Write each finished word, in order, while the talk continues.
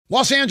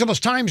Los Angeles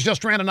Times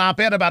just ran an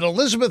op-ed about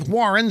Elizabeth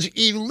Warren's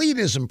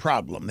elitism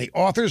problem. The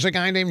author's a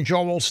guy named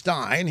Joel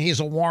Stein. He's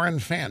a Warren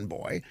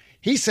fanboy.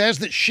 He says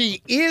that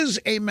she is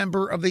a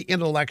member of the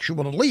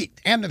intellectual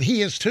elite, and that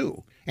he is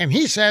too. And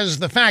he says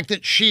the fact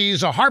that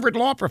she's a Harvard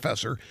law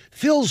professor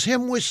fills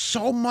him with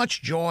so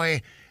much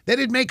joy that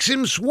it makes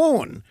him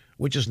swoon,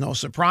 which is no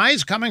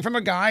surprise coming from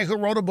a guy who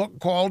wrote a book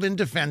called In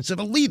Defense of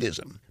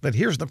Elitism. But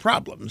here's the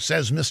problem,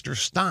 says Mr.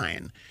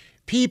 Stein.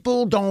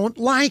 People don't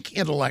like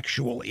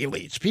intellectual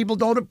elites. People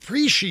don't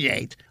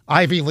appreciate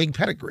Ivy League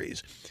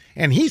pedigrees.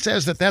 And he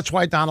says that that's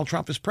why Donald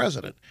Trump is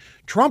president.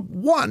 Trump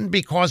won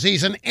because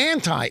he's an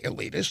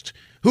anti-elitist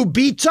who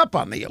beats up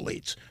on the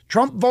elites.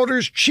 Trump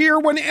voters cheer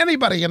when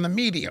anybody in the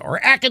media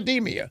or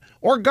academia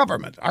or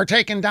government are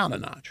taken down a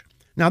notch.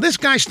 Now, this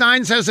guy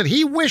Stein says that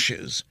he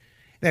wishes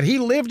that he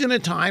lived in a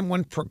time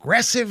when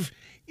progressive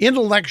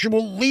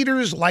intellectual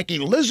leaders like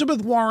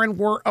Elizabeth Warren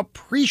were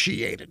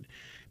appreciated,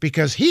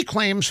 because he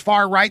claims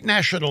far-right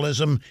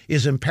nationalism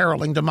is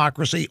imperiling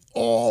democracy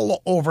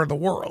all over the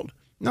world.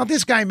 Now,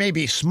 this guy may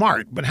be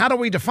smart, but how do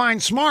we define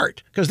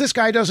smart? Because this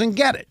guy doesn't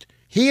get it.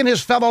 He and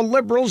his fellow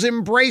liberals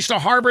embraced a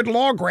Harvard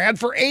law grad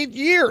for 8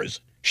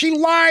 years. She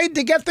lied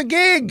to get the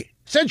gig,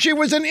 said she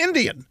was an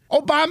Indian.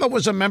 Obama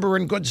was a member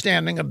in good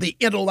standing of the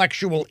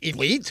intellectual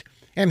elite,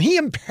 and he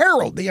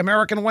imperiled the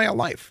American way of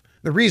life.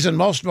 The reason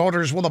most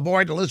voters will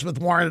avoid Elizabeth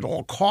Warren at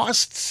all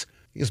costs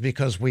is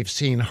because we've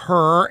seen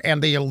her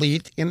and the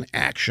elite in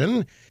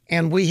action,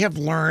 and we have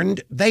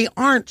learned they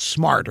aren't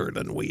smarter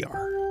than we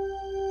are.